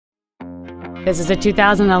This is a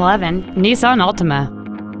 2011 Nissan Altima.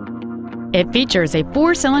 It features a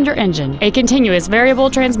 4-cylinder engine, a continuous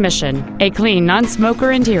variable transmission, a clean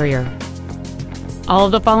non-smoker interior. All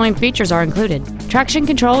of the following features are included: traction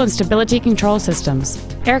control and stability control systems,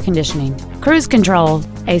 air conditioning, cruise control,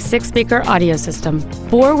 a 6-speaker audio system,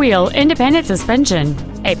 4-wheel independent suspension,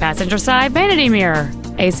 a passenger side vanity mirror,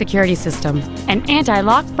 a security system, an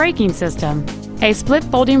anti-lock braking system, a split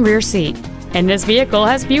folding rear seat, and this vehicle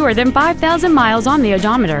has fewer than 5,000 miles on the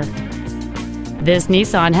odometer. This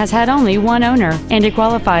Nissan has had only one owner, and it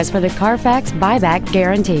qualifies for the Carfax buyback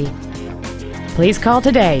guarantee. Please call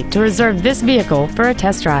today to reserve this vehicle for a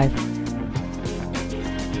test drive.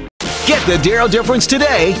 Get the Darrow difference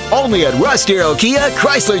today, only at Russ Darrow Kia,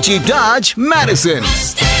 Chrysler Jeep Dodge, Madison.